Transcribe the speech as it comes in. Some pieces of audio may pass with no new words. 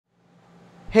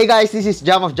Hey guys, this is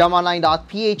Jam of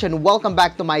jamonline.ph and welcome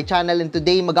back to my channel, and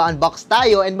today mag-unbox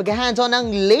tayo and mag-hands-on ng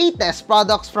latest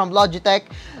products from Logitech.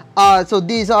 So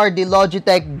these are the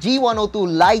Logitech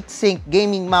G102 LightSync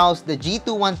gaming mouse, the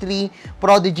G213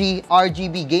 Prodigy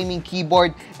RGB gaming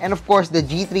keyboard, and of course the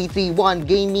G331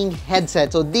 gaming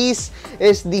headset. So this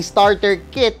is the starter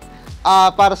kit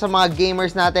para sa mga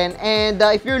gamers natin. And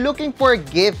if you're looking for a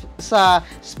gift sa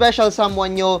special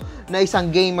someone nyo na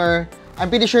isang gamer, I'm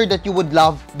pretty sure that you would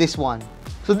love this one.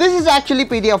 So this is actually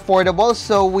pretty affordable.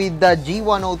 So with the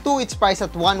G102, it's priced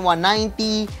at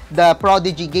 $1,190. The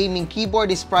Prodigy gaming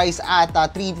keyboard is priced at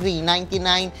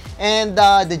 $3,399. And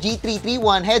the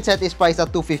G331 headset is priced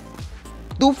at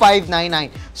 $2,599.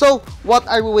 So what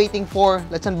are we waiting for?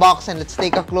 Let's unbox and let's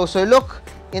take a closer look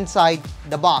inside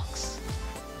the box.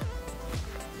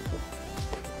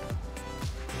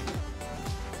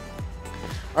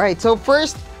 Alright, so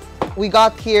first, we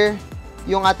got here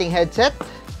yung ating headset,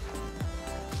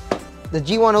 the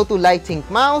G102 LightSync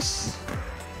mouse,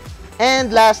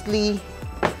 and lastly,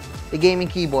 the gaming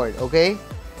keyboard, okay?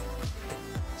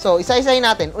 So, isa-isahin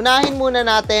natin. Unahin muna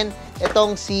natin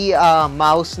itong si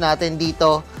mouse natin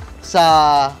dito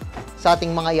sa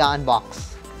ating mga i-unbox.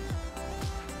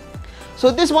 So,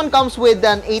 this one comes with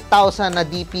an 8,000 na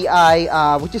DPI,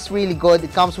 which is really good. It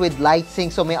comes with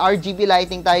LightSync, so may RGB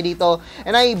lighting tayo dito.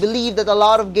 And I believe that a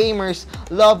lot of gamers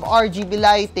love RGB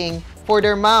lighting for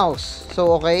their mouse.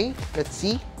 So, okay, let's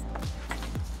see.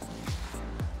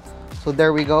 So,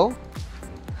 there we go.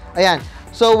 Ayan.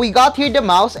 So, we got here the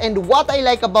mouse. And what I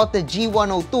like about the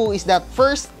G102 is that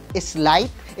first is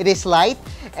light. It is light.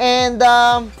 And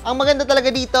ang maganda talaga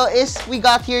dito is we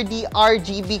got here the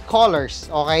RGB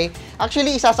colors, okay?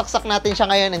 Actually, isasaksak natin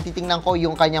siya ngayon and titingnan ko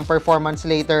yung kanyang performance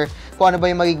later, kung ano ba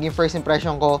yung magiging first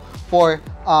impression ko for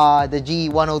the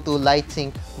G102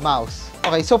 LightSync mouse.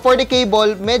 Okay, so for the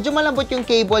cable, medyo malambot yung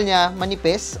cable niya,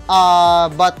 manipis,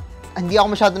 but hindi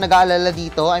ako masyado nag-aalala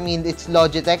dito. I mean, it's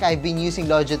Logitech. I've been using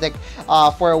Logitech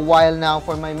for a while now.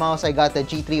 For my mouse, I got the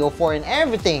G304 and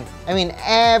everything. I mean,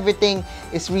 everything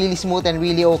is really smooth and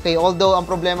really okay. Although, ang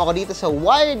problema ko dito sa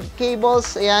wired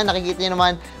cables, ayan, nakikita nyo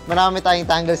naman, marami tayong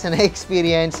tangles na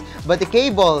na-experience. But the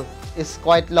cable is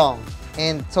quite long.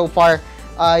 And so far,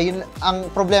 yun, ang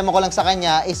problema ko lang sa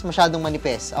kanya is masyadong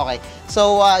manipis. Okay.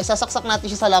 So, isasaksak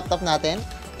natin siya sa laptop natin.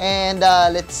 And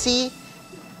let's see.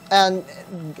 And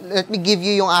let me give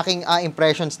you yung aking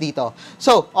impressions dito.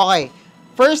 So, okay.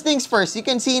 First things first, you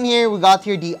can see in here, we got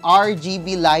here the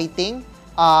RGB lighting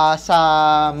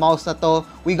sa mouse na to.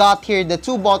 We got here the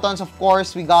two buttons, of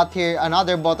course. We got here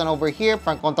another button over here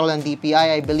for control and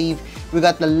DPI, I believe. We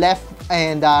got the left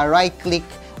and right click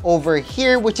over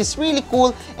here, which is really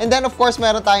cool. And then of course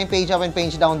meron tayong page up and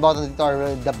page down button dito,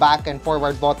 or the back and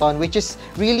forward button, which is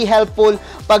really helpful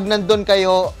pag nandun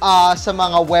kayo sa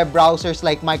mga web browsers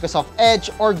like Microsoft Edge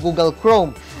or Google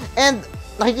Chrome. And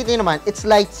nakikita nyo naman, it's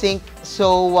LightSync,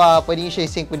 so pwede nyo siya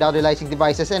sync with other LightSync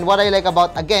devices. And what I like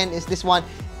about, again, is this one,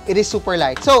 it is super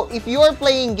light. So, if you're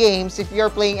playing games, if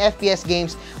you're playing FPS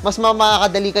games, mas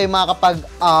makakadali kayo makakapag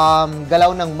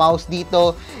galaw ng mouse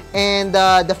dito. And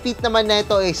the feet naman na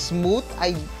ito is smooth.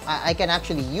 I can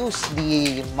actually use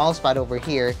the mousepad over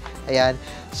here. Ayan.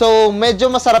 So,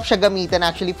 medyo masarap siya gamitin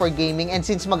actually for gaming. And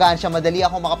since magaan siya, madali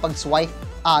ako makapag-swipe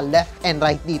left and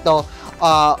right dito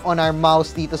on our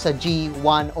mouse dito sa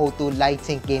G102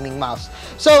 LightSync gaming mouse.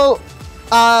 So,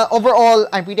 overall,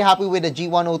 I'm pretty happy with the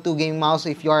G102 gaming mouse.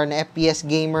 If you're an FPS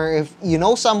gamer, if you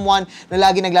know someone na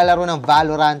lagi naglalaro ng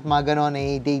Valorant, mga ganon,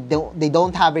 they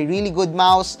don't have a really good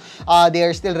mouse, they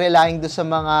are still relying do sa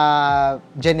mga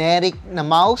generic na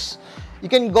mouse, you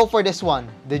can go for this one.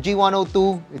 The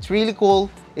G102, it's really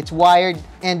cool, it's wired,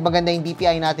 and maganda yung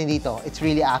DPI natin dito. It's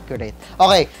really accurate.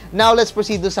 Okay, now let's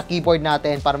proceed do sa keyboard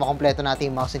natin para makompleto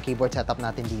natin yung mouse and keyboard setup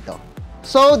natin dito.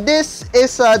 So, this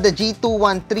is the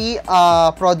G213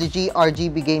 Prodigy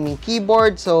RGB gaming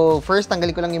keyboard. So, first,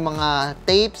 tanggalin ko lang yung mga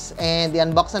tapes and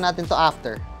i-unbox na natin to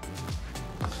after.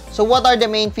 So, what are the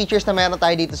main features na meron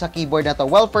tayo dito sa keyboard na to?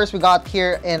 Well, first, we got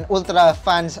here an ultra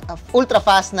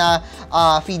fast na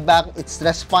feedback. It's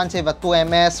responsive at 2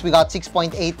 ms. We got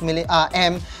 6.8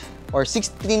 m or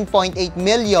 16.8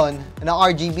 million na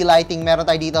RGB lighting meron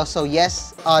tayo dito. So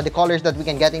yes, the colors that we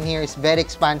can get in here is very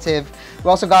expansive. We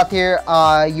also got here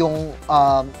yung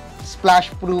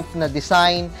splash-proof na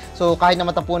design. So kahit na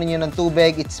matapunan nyo ng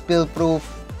tubig, it's spill-proof.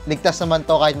 ligtas naman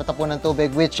to kahit matapunan ng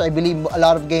tubig, which I believe a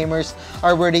lot of gamers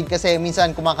are worried kasi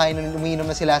minsan kumakain na umiinom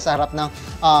na sila sa harap ng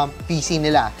PC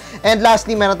nila. And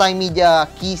lastly, meron tayong media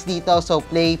keys dito. So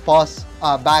play, pause,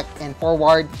 back, and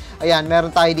forward. Ayan, meron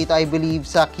tayo dito, I believe,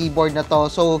 sa keyboard na to.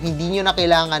 So, hindi nyo na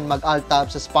kailangan mag-alt tab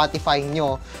sa Spotify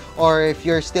nyo or if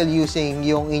you're still using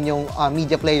yung inyong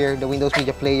media player, the Windows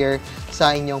Media Player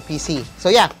sa inyong PC.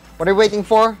 So, yeah, what are you waiting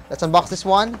for? Let's unbox this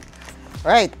one.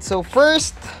 Alright, so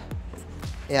first,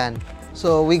 ayan.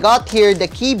 So, we got here the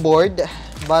keyboard,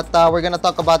 but we're gonna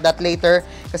talk about that later.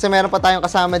 Kasi meron pa tayong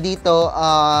kasama dito.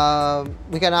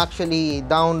 We can actually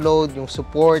download yung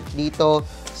support dito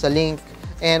sa link.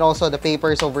 And also the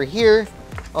papers over here.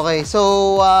 Okay,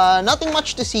 so nothing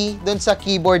much to see dun sa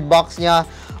keyboard box niya.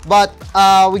 But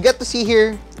we get to see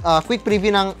here, quick preview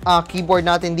ng keyboard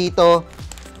natin dito.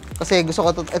 Kasi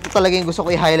ito talaga yung gusto ko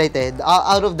i-highlight eh.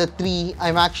 Out of the three,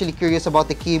 I'm actually curious about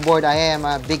the keyboard. I am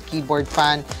a big keyboard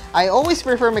fan. I always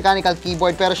prefer mechanical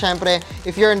keyboard. Pero syempre,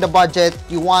 if you're in the budget,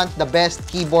 you want the best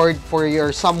keyboard for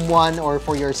your someone or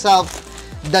for yourself,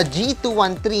 the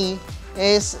G213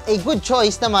 is a good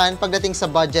choice naman pagdating sa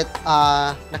budget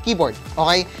na keyboard.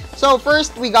 Okay? So,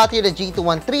 first, we got here the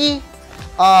G213.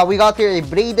 We got here a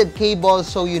braided cable,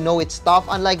 so you know it's tough.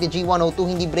 Unlike the G102,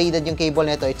 hindi braided yung cable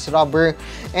nito. It's rubber.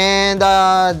 And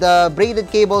the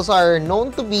braided cables are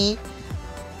known to be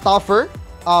tougher,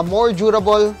 more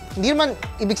durable. Hindi naman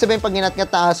ibig sabihin pag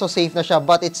ginat-ngat na so safe na siya,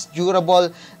 but it's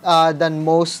durable than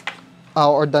most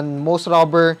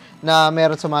rubber na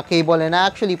meron sa mga cable, and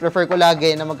actually prefer ko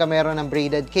lagi na magkameron ng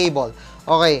braided cable.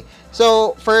 Okay,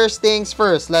 so first things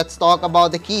first, let's talk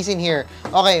about the keys in here.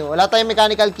 Okay, wala tayong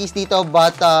mechanical keys dito,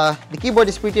 but the keyboard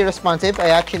is pretty responsive. I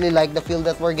actually like the feel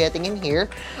that we're getting in here.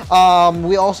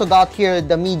 We also got here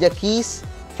the media keys,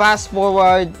 fast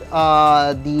forward,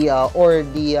 the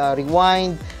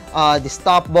rewind, the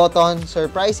stop button.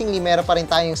 Surprisingly, meron pa rin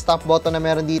tayong stop button na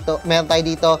meron tayo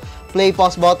dito. Play,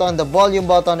 pause button, the volume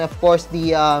button, of course,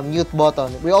 the mute button.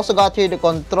 We also got here the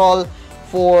control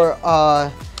for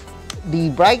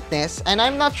the brightness, and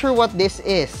I'm not sure what this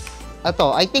is.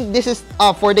 Ito, I think this is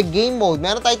for the game mode.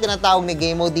 Meron tayong tinatawag na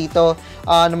game mode dito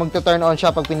na magto-turn on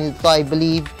siya pag pinili ito, I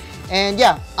believe. And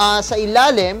yeah, sa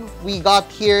ilalim, we got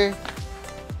here,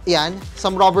 yan,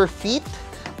 some rubber feet.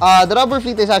 The rubber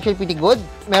feet is actually pretty good.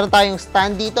 Meron tayong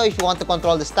stand dito if you want to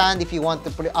control the stand, if you want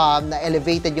to na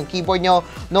elevated yung keyboard nyo,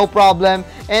 no problem.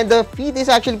 And the feet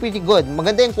is actually pretty good.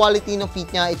 Maganda yung quality ng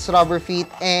feet niya. It's rubber feet.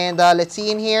 And let's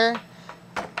see in here.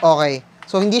 Okay.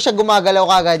 So, hindi siya gumagalaw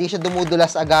kagad, hindi siya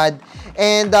dumudulas agad.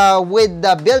 And with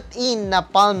the built-in na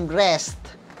palm rest,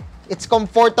 it's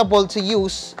comfortable to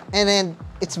use. And then,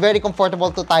 it's very comfortable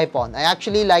to type on. I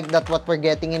actually like that what we're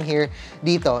getting in here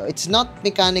dito. It's not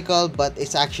mechanical, but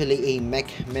it's actually a mech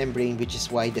membrane, which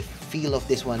is why the feel of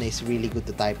this one is really good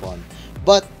to type on.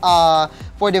 But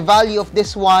for the value of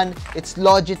this one, it's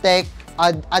Logitech.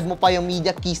 Add mo pa yung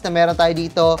media keys na meron tayo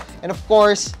dito. And of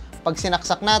course, pag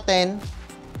sinaksak natin,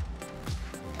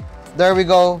 there we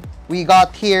go. We got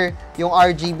here yung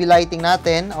RGB lighting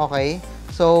natin. Okay.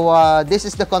 So, this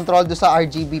is the control do sa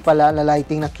RGB pala na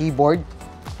lighting na keyboard.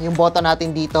 Yung button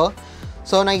natin dito.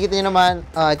 So, nakikita nyo naman,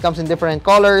 it comes in different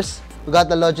colors. We got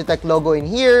the Logitech logo in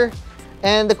here.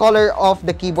 And the color of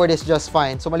the keyboard is just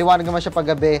fine. So, maliwanag naman siya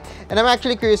paggabi. And I'm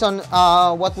actually curious on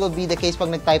what will be the case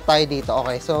pag nag-type tayo dito.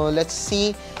 Okay, so let's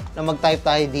see na mag-type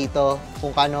tayo dito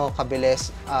kung kano kabilis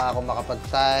kung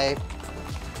makapag-type.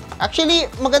 Actually,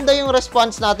 maganda yung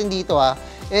response natin dito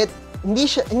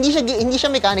Hindi siya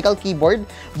mechanical keyboard,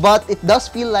 but it does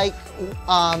feel like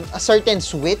a certain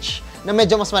switch na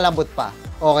medyo mas malambot pa.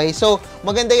 Okay, so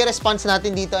maganda yung response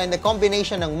natin dito, and the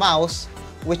combination ng mouse,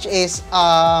 which is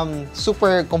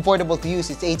super comfortable to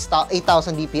use. It's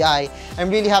 8,000 dpi.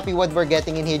 I'm really happy what we're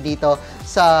getting in here dito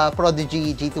sa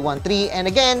Prodigy G213. And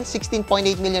again,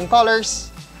 16.8 million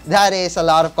colors. That is a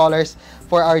lot of colors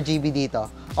for RGB dito.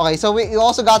 Okay, so we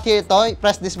also got here ito.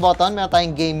 Press this button. Meron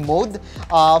tayong game mode.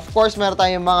 Of course, meron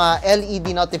tayong mga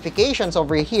LED notifications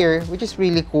over here, which is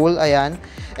really cool. Ayan.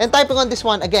 And typing on this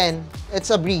one, again,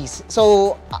 it's a breeze.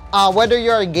 So, whether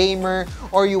you're a gamer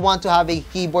or you want to have a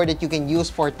keyboard that you can use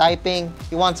for typing,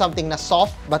 you want something na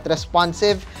soft but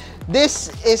responsive,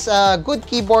 this is a good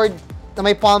keyboard na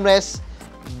may palm rest.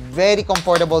 Very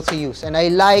comfortable to use. And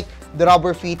I like the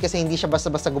rubber feet kasi hindi siya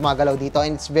basta-basta gumagalaw dito,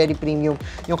 and it's very premium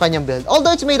yung kanyang build.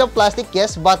 Although it's made of plastic,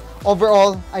 yes, but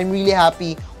overall, I'm really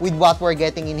happy with what we're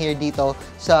getting in here dito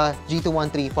sa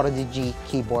G213 Prodigy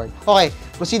keyboard. Okay,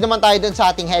 proceed naman tayo dun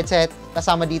sa ating headset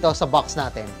kasama dito sa box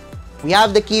natin. We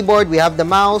have the keyboard, we have the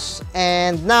mouse,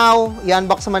 and now,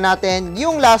 i-unbox naman natin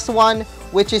yung last one,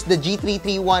 which is the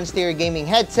G331 stereo gaming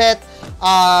headset.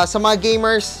 sa mga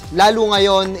gamers, lalo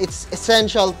ngayon, it's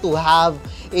essential to have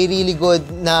a really good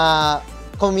na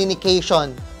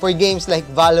communication for games like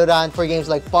Valorant, for games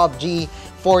like PUBG,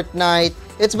 Fortnite.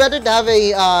 It's better to have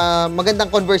a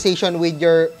magandang conversation with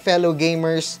your fellow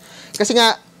gamers. Kasi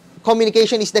nga,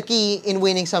 communication is the key in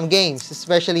winning some games,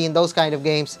 especially in those kind of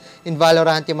games, in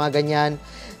Valorant, yung mga ganyan.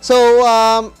 So,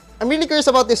 I'm really curious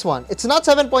about this one. It's not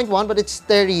 7.1, but it's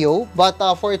stereo. But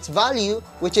for its value,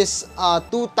 which is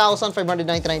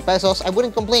 2,599 pesos, I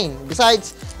wouldn't complain.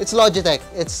 Besides, it's Logitech.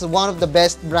 It's one of the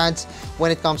best brands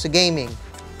when it comes to gaming.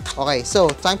 Okay, so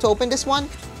time to open this one.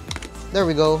 There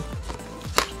we go.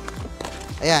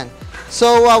 Ayan.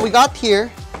 So, we got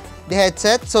here the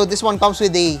headset. So, this one comes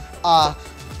with a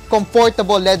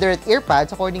comfortable leatherette ear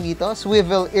pads, according dito.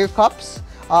 Swivel ear cups,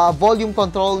 volume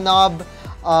control knob,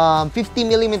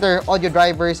 50mm audio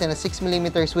drivers, and a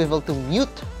 6mm swivel to mute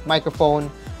microphone.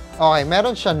 Okay,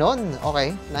 meron siya nun.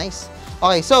 Okay, nice.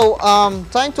 Okay, so,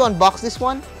 time to unbox this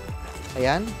one.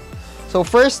 Ayan. So,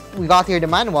 first, we got here the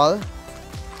manual.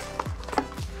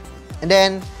 And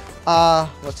then,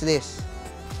 what's this?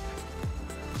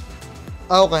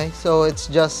 Okay, so it's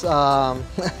just,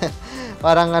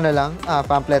 parang ano lang,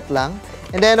 pamphlet lang.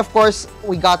 And then, of course,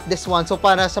 we got this one. So,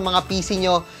 para sa mga PC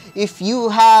nyo, if you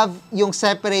have yung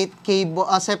separate cable,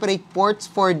 separate ports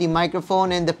for the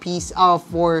microphone and the piece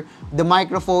for the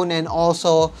microphone and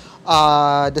also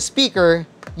the speaker,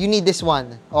 you need this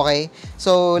one. Okay?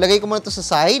 So, lagay ko muna to sa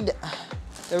side.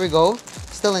 There we go.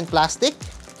 Still in plastic.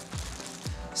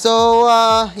 So,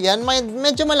 yan.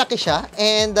 Medyo malaki siya.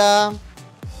 And,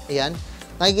 ayan.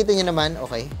 Nakikita nyo naman.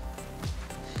 Okay.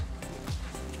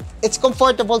 It's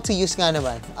comfortable to use nga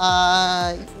naman.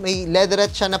 May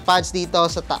leatherette siya na pads dito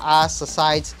sa taas, sa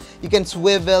sides. You can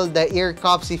swivel the ear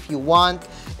cups if you want.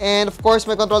 And of course,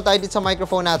 may control tayo dito sa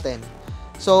microphone natin.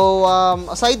 So,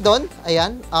 aside doon,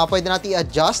 ayan, pwede natin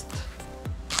i-adjust.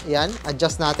 Ayan,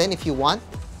 adjust natin if you want.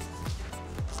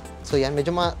 So, yan,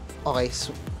 medyo okay,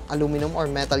 so, aluminum or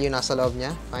metal yung nasa loob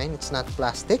niya. Fine, it's not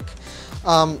plastic.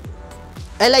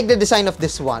 I like the design of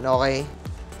this one, okay?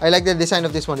 I like the design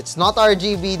of this one. It's not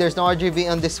RGB. There's no RGB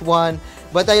on this one.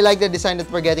 But I like the design that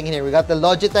we're getting in here. We got the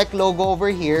Logitech logo over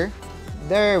here.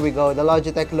 There we go. The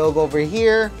Logitech logo over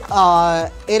here.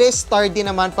 It is sturdy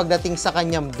naman pagdating sa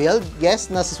kanyang build. Yes,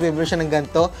 nasa swivel siya ng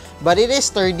ganito. But it is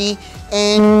sturdy.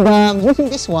 And using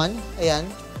this one, ayan.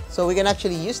 So we can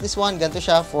actually use this one. Ganito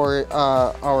siya for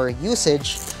our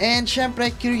usage. And syempre,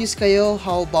 curious kayo,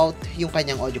 how about yung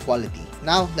kanyang audio quality?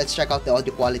 Now, let's check out the audio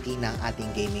quality ng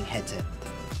ating gaming headset.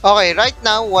 Okay, right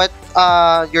now, what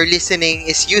you're listening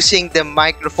is using the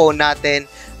microphone natin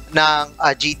ng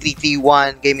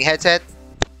G331 gaming headset.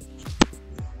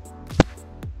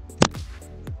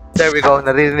 There we go,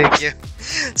 narinig niyo.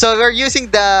 So, we're using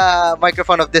the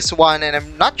microphone of this one and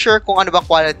I'm not sure kung ano bang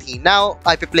quality. Now,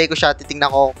 ipi-play ko siya,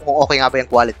 titingnan ko kung okay nga ba yung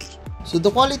quality. So,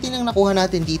 the quality ng nakuha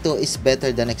natin dito is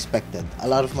better than expected. A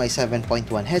lot of my 7.1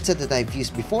 headset that I've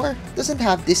used before doesn't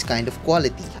have this kind of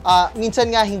quality.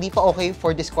 Minsan nga hindi pa okay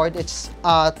for Discord. It's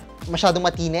masyadong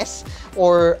matinis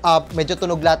or medyo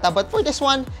tunog lata. But for this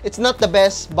one, it's not the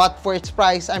best. But for its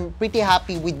price, I'm pretty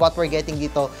happy with what we're getting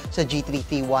dito sa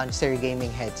G331 stereo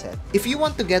gaming headset. If you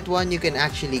want to get one, you can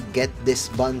actually get this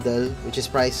bundle, which is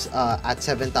priced at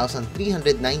 7,399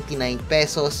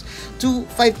 pesos to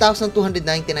 5,299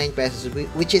 pesos,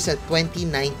 which is a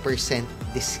 29%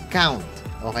 discount.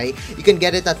 Okay? You can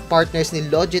get it at partners ni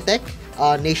Logitech,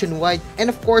 nationwide,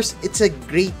 and of course it's a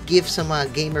great gift sa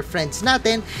mga gamer friends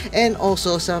natin and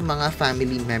also sa mga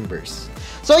family members.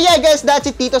 So yeah guys, that's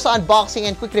it dito sa unboxing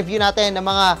and quick review natin ng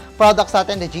mga products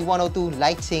natin, the G102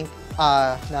 LightSync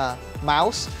na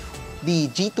mouse, the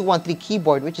G213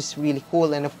 keyboard, which is really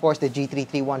cool, and of course the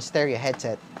G331 stereo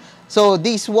headset. So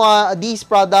these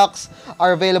products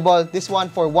are available. This one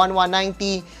for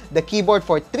 1,190, the keyboard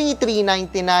for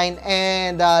 3,399,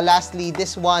 and lastly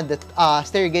this one, the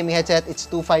stereo gaming headset, it's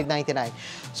 2,599.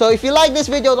 So if you like this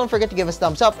video, don't forget to give us a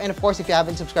thumbs up, and of course if you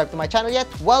haven't subscribed to my channel yet,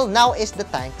 well, now is the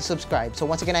time to subscribe. So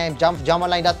once again, I am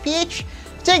JumOnline.ph.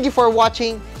 Thank you for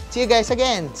watching. See you guys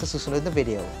again sa susunod na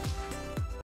video.